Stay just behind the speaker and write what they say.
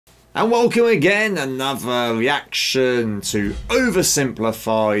And welcome again, another reaction to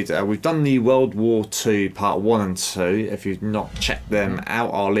Oversimplified. We've done the World War II Part 1 and 2. If you've not checked them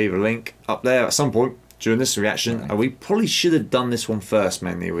out, I'll leave a link up there at some point during this reaction. We probably should have done this one first,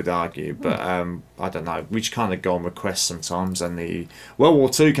 mainly, I would argue. But I don't know, we just kind of go on request sometimes. And the World War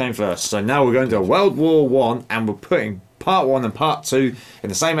II came first. So now we're going to World War 1 and we're putting Part 1 and Part 2 in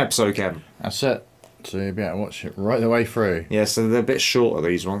the same episode, Kevin. That's it. So you'll be able to watch it right the way through. Yeah, so they're a bit shorter,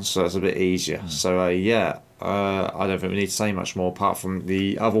 these ones, so it's a bit easier. So, yeah, I don't think we need to say much more, apart from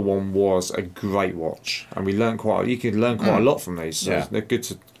the other one was a great watch. And we learned you could learn quite a lot from these, so they're good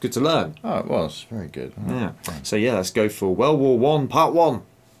to learn. Oh, it was. Very good. Yeah. So, yeah, let's go for World War 1, Part 1.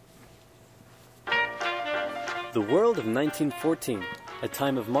 The world of 1914, a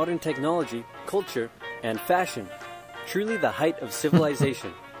time of modern technology, culture, and fashion. Truly the height of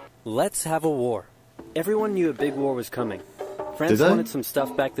civilization. Let's have a war. Everyone knew a big war was coming. France wanted some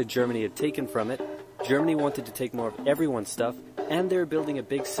stuff back that Germany had taken from it. Germany wanted to take more of everyone's stuff. And they were building a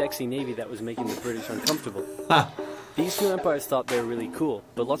big sexy navy that was making the British uncomfortable. These two empires thought they were really cool,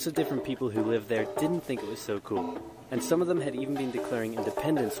 but lots of different people who lived there didn't think it was so cool. And some of them had even been declaring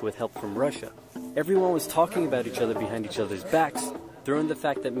independence with help from Russia. Everyone was talking about each other behind each other's backs. Throw in the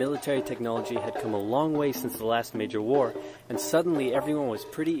fact that military technology had come a long way since the last major war, and suddenly everyone was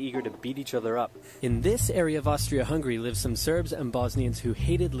pretty eager to beat each other up. In this area of Austria-Hungary lived some Serbs and Bosnians who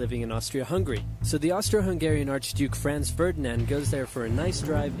hated living in Austria-Hungary. So the Austro-Hungarian Archduke Franz Ferdinand goes there for a nice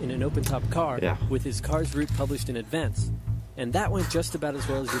drive in an open-top car with his car's route published in advance. And that went just about as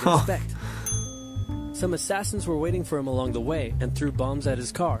well as you'd expect. Some assassins were waiting for him along the way and threw bombs at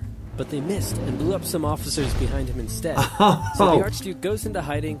his car. But they missed and blew up some officers behind him instead. So the Archduke goes into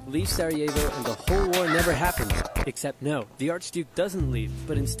hiding, leaves Sarajevo, and the whole war never happens. Except no, the Archduke doesn't leave,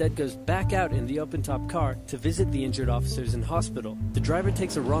 but instead goes back out in the open-top car to visit the injured officers in hospital. The driver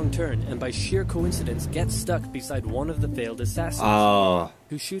takes a wrong turn and by sheer coincidence gets stuck beside one of the failed assassins,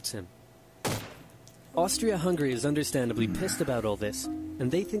 who shoots him. Austria-Hungary is understandably pissed about all this,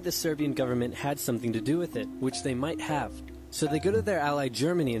 and they think the Serbian government had something to do with it, which they might have. So they go to their ally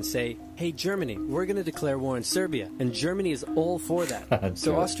Germany and say, hey Germany, we're going to declare war on Serbia, and Germany is all for that.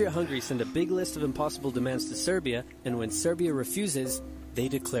 So Austria-Hungary send a big list of impossible demands to Serbia, and when Serbia refuses, they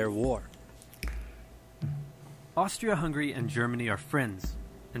declare war. Austria-Hungary and Germany are friends,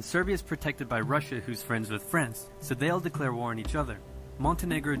 and Serbia is protected by Russia, who's friends with France, so they'll declare war on each other.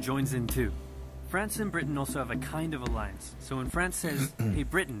 Montenegro joins in too. France and Britain also have a kind of alliance, so when France says, hey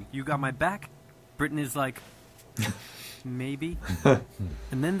Britain, you got my back? Britain is like... maybe.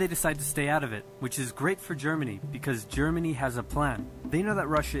 And then they decide to stay out of it, which is great for Germany because Germany has a plan. They know that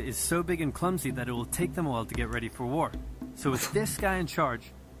Russia is so big and clumsy that it will take them a while to get ready for war. So with this guy in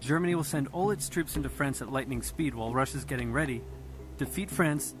charge, Germany will send all its troops into France at lightning speed while Russia's getting ready, defeat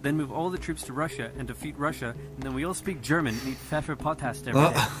France, then move all the troops to Russia and defeat Russia, and then we all speak German and eat Pfefferpottast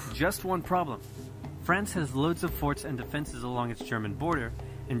every day. Just one problem. France has loads of forts and defenses along its German border,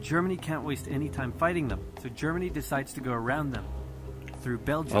 and Germany can't waste any time fighting them, so Germany decides to go around them through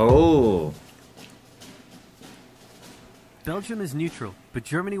Belgium. Belgium is neutral, but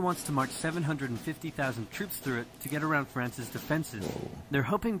Germany wants to march 750,000 troops through it to get around France's defenses. They're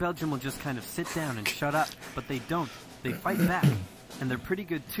hoping Belgium will just kind of sit down and shut up, but they don't. They fight back, and they're pretty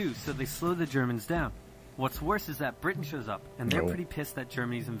good too, so they slow the Germans down. What's worse is that Britain shows up, and they're pretty pissed that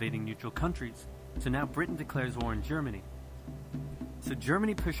Germany's invading neutral countries. So now Britain declares war on Germany. So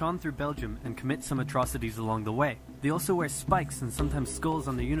Germany push on through Belgium and commit some atrocities along the way. They also wear spikes and sometimes skulls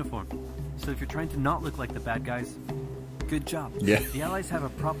on their uniform. So if you're trying to not look like the bad guys, good job. The Allies have a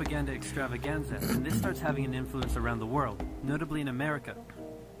propaganda extravaganza, and this starts having an influence around the world, notably in America.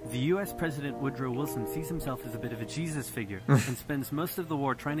 The US President Woodrow Wilson sees himself as a bit of a Jesus figure and spends most of the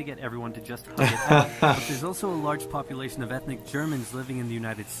war trying to get everyone to just hug it out. But there's also a large population of ethnic Germans living in the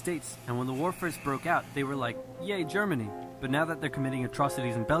United States, and when the war first broke out, they were like, yay, Germany. But now that they're committing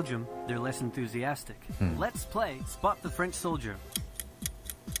atrocities in Belgium, they're less enthusiastic. Let's play Spot the French Soldier.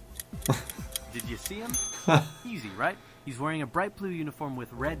 Did you see him? Easy, right? He's wearing a bright blue uniform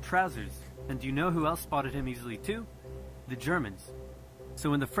with red trousers. And do you know who else spotted him easily too? The Germans.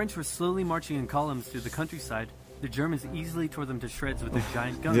 So when the French were slowly marching in columns through the countryside, the Germans easily tore them to shreds with their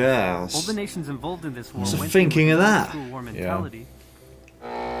giant guns. Yes. All the nations involved in this war went thinking of that. War mentality.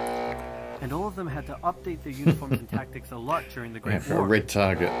 And all of them had to update their uniforms and tactics a lot during the Great War. A red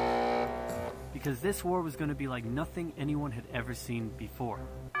target. Because this war was going to be like nothing anyone had ever seen before.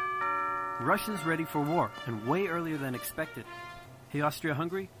 Russia's ready for war, and way earlier than expected. Hey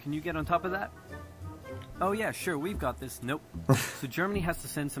Austria-Hungary, can you get on top of that? Oh yeah, sure, we've got this. Nope. So Germany has to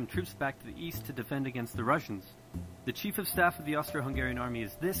send some troops back to the east to defend against the Russians. The chief of staff of the Austro-Hungarian army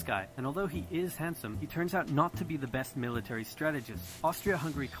is this guy, and although he is handsome, he turns out not to be the best military strategist.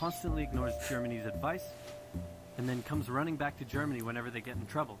 Austria-Hungary constantly ignores Germany's advice, and then comes running back to Germany whenever they get in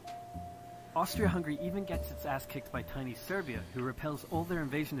trouble. Austria-Hungary even gets its ass kicked by tiny Serbia, who repels all their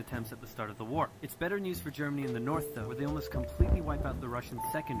invasion attempts at the start of the war. It's better news for Germany in the north, though, where they almost completely wipe out the Russian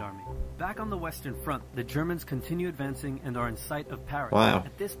Second Army. Back on the Western Front, the Germans continue advancing and are in sight of Paris. Wow.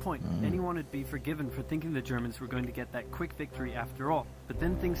 At this point, anyone would be forgiven for thinking the Germans were going to get that quick victory after all. But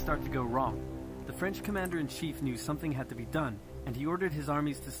then things start to go wrong. The French commander-in-chief knew something had to be done, and he ordered his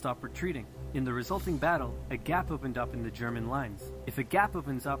armies to stop retreating. In the resulting battle, a gap opened up in the German lines. If a gap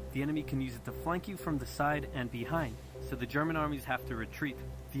opens up, the enemy can use it to flank you from the side and behind, so the German armies have to retreat.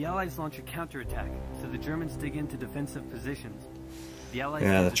 The Allies launch a counterattack, so the Germans dig into defensive positions. The Allies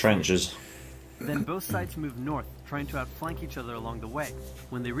the trenches. Then both sides move north, trying to outflank each other along the way.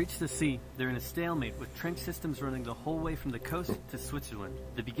 When they reach the sea, they're in a stalemate with trench systems running the whole way from the coast to Switzerland,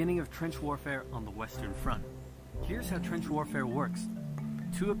 the beginning of trench warfare on the Western Front. Here's how trench warfare works.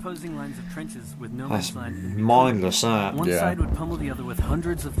 Two opposing lines of trenches with no man's land in between. Mindless, that. One side would pummel the other with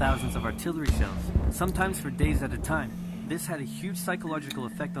hundreds of thousands of artillery shells, sometimes for days at a time. This had a huge psychological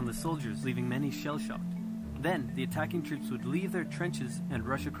effect on the soldiers, leaving many shell-shocked. Then, the attacking troops would leave their trenches and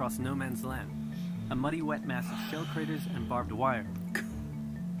rush across no man's land, a muddy wet mass of shell craters and barbed wire.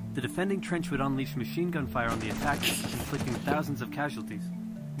 The defending trench would unleash machine gun fire on the attackers, inflicting thousands of casualties.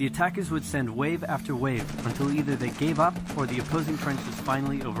 The attackers would send wave after wave until either they gave up or the opposing trench was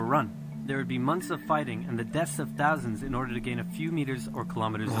finally overrun. There would be months of fighting and the deaths of thousands in order to gain a few meters or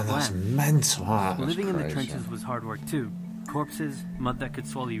kilometers of That's land. mental. That. Living in the trenches was hard work too. Corpses, mud that could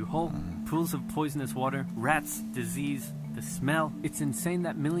swallow you whole, pools of poisonous water, rats, disease, the smell. It's insane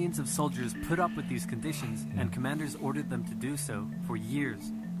that millions of soldiers put up with these conditions and commanders ordered them to do so for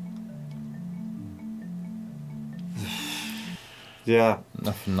years. Yeah.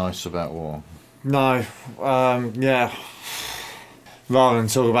 Nothing nice about war. No. Yeah. Rather than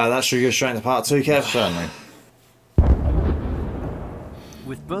talk about that, should we go straight into part 2, Kev? Certainly.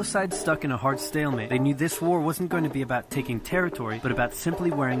 With both sides stuck in a hard stalemate, they knew this war wasn't going to be about taking territory, but about simply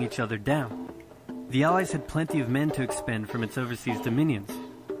wearing each other down. The Allies had plenty of men to expend from its overseas dominions,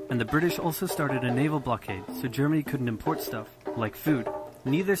 and the British also started a naval blockade, so Germany couldn't import stuff, like food.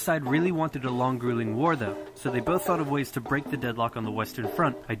 Neither side really wanted a long, grueling war, though, so they both thought of ways to break the deadlock on the Western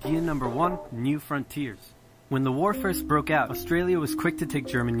Front. Idea number 1, new frontiers. When the war first broke out, Australia was quick to take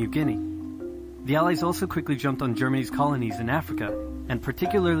German New Guinea. The Allies also quickly jumped on Germany's colonies in Africa, and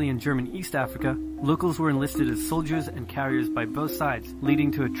particularly in German East Africa, locals were enlisted as soldiers and carriers by both sides,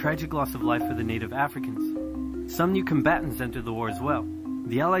 leading to a tragic loss of life for the native Africans. Some new combatants entered the war as well.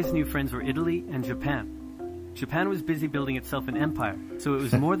 The Allies' new friends were Italy and Japan. Japan was busy building itself an empire, so it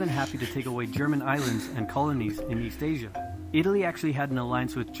was more than happy to take away German islands and colonies in East Asia. Italy actually had an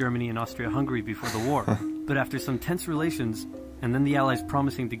alliance with Germany and Austria-Hungary before the war, but after some tense relations, and then the Allies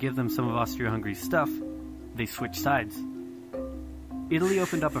promising to give them some of Austria-Hungary's stuff, they switched sides. Italy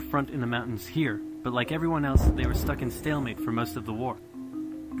opened up a front in the mountains here, but like everyone else, they were stuck in stalemate for most of the war.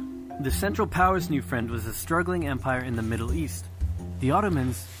 The Central Powers' new friend was a struggling empire in the Middle East. The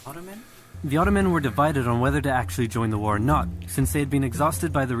Ottomans... The Ottoman were divided on whether to actually join the war or not, since they had been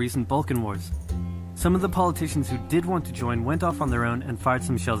exhausted by the recent Balkan Wars. Some of the politicians who did want to join went off on their own and fired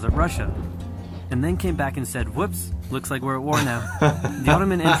some shells at Russia, and then came back and said, whoops, looks like we're at war now. The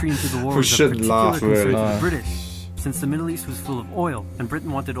Ottoman entry into the war was a particular concern to the British, since the Middle East was full of oil, and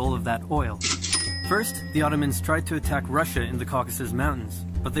Britain wanted all of that oil. First, the Ottomans tried to attack Russia in the Caucasus Mountains,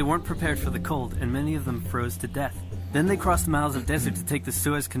 but they weren't prepared for the cold, and many of them froze to death. Then they crossed miles of desert to take the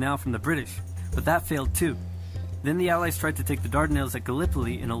Suez Canal from the British, but that failed too. Then the Allies tried to take the Dardanelles at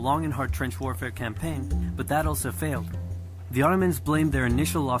Gallipoli in a long and hard trench warfare campaign, but that also failed. The Ottomans blamed their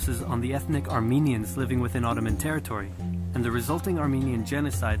initial losses on the ethnic Armenians living within Ottoman territory, and the resulting Armenian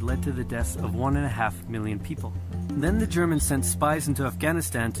genocide led to the deaths of 1.5 million people. Then the Germans sent spies into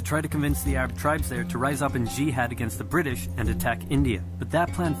Afghanistan to try to convince the Arab tribes there to rise up in jihad against the British and attack India. But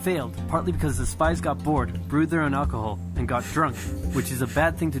that plan failed, partly because the spies got bored, brewed their own alcohol, and got drunk, which is a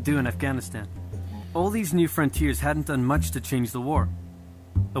bad thing to do in Afghanistan. All these new frontiers hadn't done much to change the war.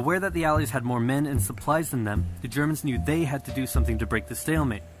 Aware that the Allies had more men and supplies than them, the Germans knew they had to do something to break the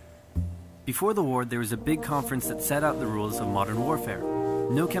stalemate. Before the war, there was a big conference that set out the rules of modern warfare.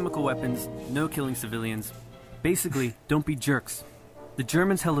 No chemical weapons, no killing civilians. Basically, don't be jerks. The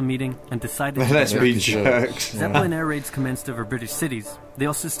Germans held a meeting and decided to let's be jerks. Zeppelin air raids commenced over British cities. They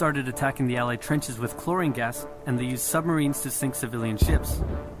also started attacking the Allied trenches with chlorine gas, and they used submarines to sink civilian ships.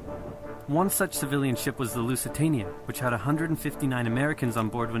 One such civilian ship was the Lusitania, which had 159 Americans on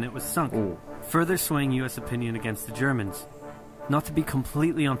board when it was sunk, further swaying US opinion against the Germans. Not to be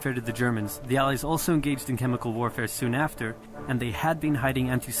completely unfair to the Germans, the Allies also engaged in chemical warfare soon after, and they had been hiding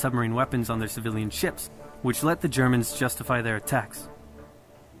anti-submarine weapons on their civilian ships, which let the Germans justify their attacks.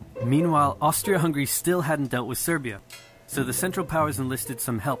 Meanwhile, Austria-Hungary still hadn't dealt with Serbia, so the Central Powers enlisted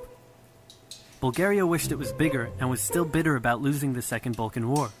some help. Bulgaria wished it was bigger and was still bitter about losing the Second Balkan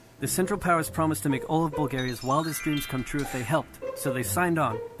War. The Central Powers promised to make all of Bulgaria's wildest dreams come true if they helped, so they signed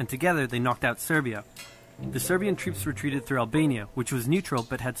on, and together they knocked out Serbia. The Serbian troops retreated through Albania, which was neutral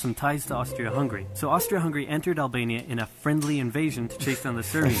but had some ties to Austria-Hungary. So Austria-Hungary entered Albania in a friendly invasion to chase down the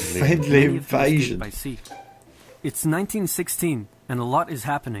Serbians. Friendly invasion by sea. It's 1916, and a lot is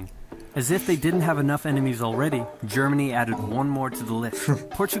happening. As if they didn't have enough enemies already, Germany added one more to the list.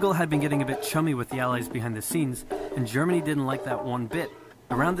 Portugal had been getting a bit chummy with the Allies behind the scenes, and Germany didn't like that one bit.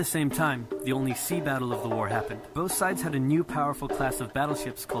 Around the same time, the only sea battle of the war happened. Both sides had a new powerful class of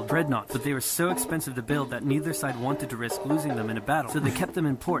battleships called dreadnoughts, but they were so expensive to build that neither side wanted to risk losing them in a battle. So they kept them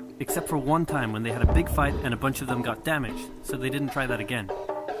in port, except for one time when they had a big fight and a bunch of them got damaged, so they didn't try that again.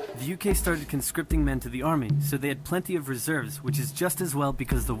 The UK started conscripting men to the army, so they had plenty of reserves, which is just as well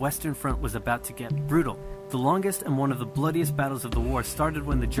because the Western Front was about to get brutal. The longest and one of the bloodiest battles of the war started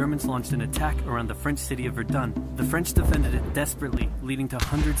when the Germans launched an attack around the French city of Verdun. The French defended it desperately, leading to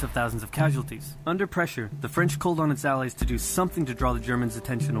hundreds of thousands of casualties. Under pressure, the French called on its allies to do something to draw the Germans'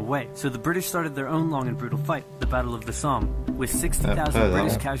 attention away, so the British started their own long and brutal fight, the Battle of the Somme, with 60,000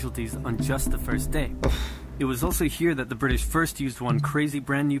 British casualties on just the first day. It was also here that the British first used one crazy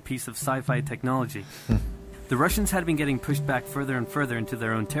brand new piece of sci-fi technology. The Russians had been getting pushed back further and further into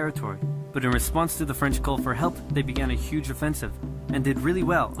their own territory, but in response to the French call for help, they began a huge offensive, and did really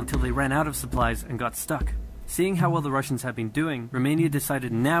well until they ran out of supplies and got stuck. Seeing how well the Russians had been doing, Romania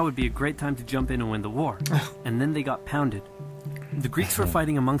decided now would be a great time to jump in and win the war, and then they got pounded. The Greeks were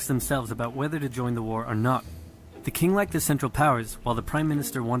fighting amongst themselves about whether to join the war or not. The king liked the Central Powers, while the Prime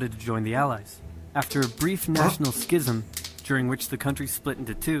Minister wanted to join the Allies. After a brief national schism, during which the country split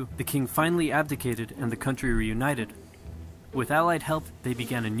into two, the king finally abdicated and the country reunited. With Allied help, they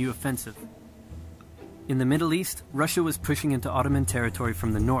began a new offensive. In the Middle East, Russia was pushing into Ottoman territory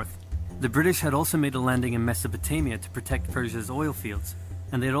from the north. The British had also made a landing in Mesopotamia to protect Persia's oil fields,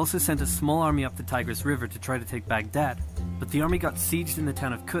 and they had also sent a small army up the Tigris River to try to take Baghdad, but the army got sieged in the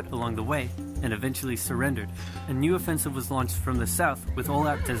town of Kut along the way, and eventually surrendered. A new offensive was launched from the south with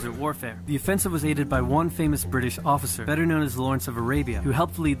all-out desert warfare. The offensive was aided by one famous British officer, better known as Lawrence of Arabia, who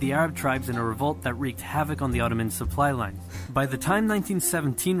helped lead the Arab tribes in a revolt that wreaked havoc on the Ottoman supply lines. By the time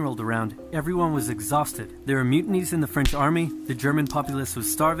 1917 rolled around, everyone was exhausted. There were mutinies in the French army, the German populace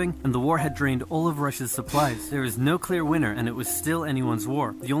was starving, and the war had drained all of Russia's supplies. There was no clear winner, and it was still anyone's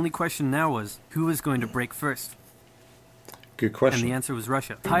war. The only question now was, who was going to break first? Good question. And the answer was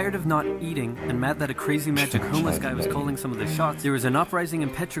Russia. Tired of not eating and mad that a crazy magic homeless guy was calling some of the shots, there was an uprising in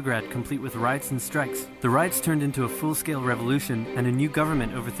Petrograd complete with riots and strikes. The riots turned into a full-scale revolution and a new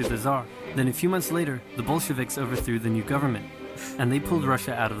government overthrew the Tsar. Then a few months later, the Bolsheviks overthrew the new government, and they pulled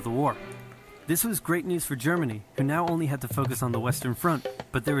Russia out of the war. This was great news for Germany, who now only had to focus on the Western Front.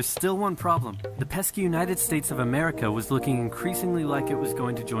 But there was still one problem. The pesky United States of America was looking increasingly like it was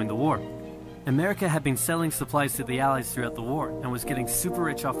going to join the war. America had been selling supplies to the Allies throughout the war and was getting super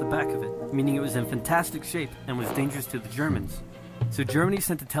rich off the back of it, meaning it was in fantastic shape and was dangerous to the Germans. So Germany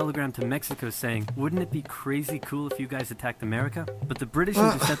sent a telegram to Mexico saying, "Wouldn't it be crazy cool if you guys attacked America?" But the British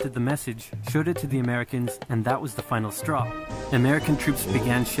intercepted the message, showed it to the Americans, and that was the final straw. American troops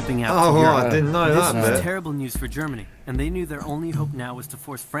began shipping out to Europe. I didn't know that This was bit. terrible news for Germany, and they knew their only hope now was to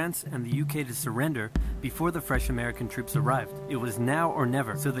force France and the UK to surrender before the fresh American troops arrived. It was now or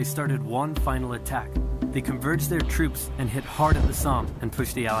never, so they started one final attack. They converged their troops and hit hard at the Somme and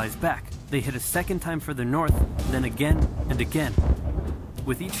pushed the Allies back. They hit a second time further north, then again and again.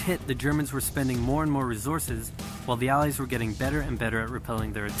 With each hit, the Germans were spending more and more resources, while the Allies were getting better and better at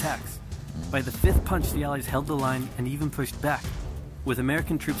repelling their attacks. By the fifth punch, the Allies held the line and even pushed back. With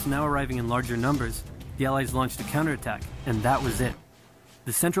American troops now arriving in larger numbers, the Allies launched a counterattack, and that was it.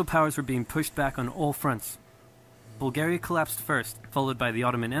 The Central Powers were being pushed back on all fronts. Bulgaria collapsed first, followed by the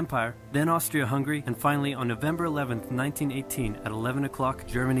Ottoman Empire, then Austria-Hungary, and finally on November 11, 1918, at 11 o'clock,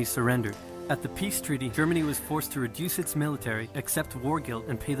 Germany surrendered. At the peace treaty, Germany was forced to reduce its military, accept war guilt,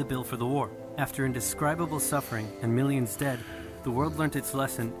 and pay the bill for the war. After indescribable suffering and millions dead, the world learnt its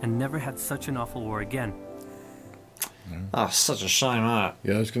lesson and never had such an awful war again. Such a shame, that.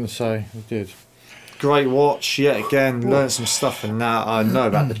 Yeah, I was going to say, it did. Great watch, yet again, learned some stuff, and now I know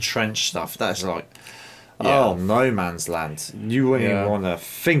about the trench stuff. That's like, Oh, no man's land. You wouldn't even want to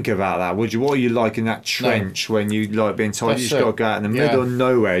think about that, would you? What are you like in that trench when you like being told you just got to go out in the middle of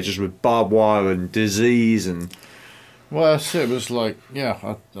nowhere just with barbed wire and disease and... Well, it was like,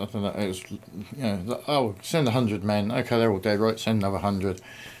 I don't know, it was, oh, send 100 men. Okay, they're all dead, right, send another 100.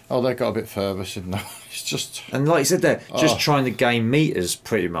 Oh, they got a bit further, said no. It's just... And like you said there, just trying to gain meters,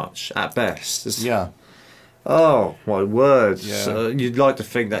 pretty much, at best. Oh, my word. Yeah. So you'd like to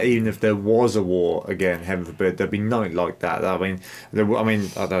think that even if there was a war again, heaven forbid, there'd be nothing like that. I mean, I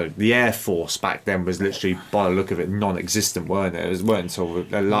don't know, the Air Force back then was literally, by the look of it, non-existent, weren't it? It weren't until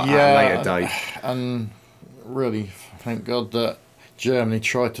a later date. And really, thank God that Germany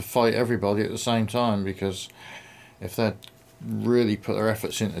tried to fight everybody at the same time, because if they'd really put their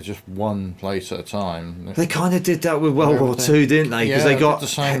efforts into just one place at a time. They kind of did that with World War II, didn't they? Because they got the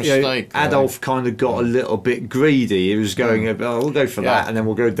same mistake. Adolf kind of got a little bit greedy. He was going, we'll go for that, and then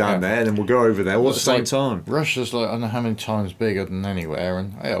we'll go down there, and then we'll go over there all at the same time. Russia's like, I don't know how many times bigger than anywhere,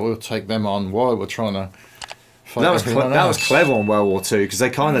 and we'll take them on while we're trying to fight that was clever on World War II, because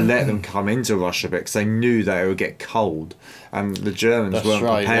they kind of let them come into Russia a bit, because they knew that it would get cold. And the Germans weren't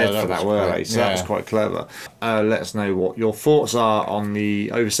prepared for that, were they? So that was quite clever. Let us know what your thoughts are on the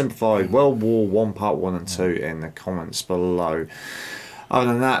oversimplified World War One Part 1 and 2 in the comments below. Other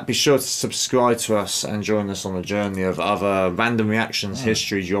than that, be sure to subscribe to us and join us on the journey of other random reactions,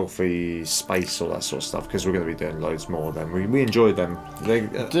 history, geography, space, all that sort of stuff, because we're going to be doing loads more of them. We enjoyed them. They're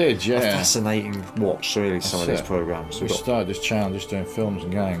a fascinating watch, really, some of these programmes. We started this channel just doing films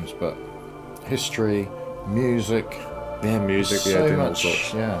and games, but history, music... music, so doing much, all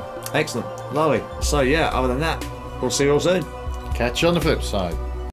sorts. Yeah. Excellent, lovely. So other than that, we'll see you all soon. Catch you on the flip side.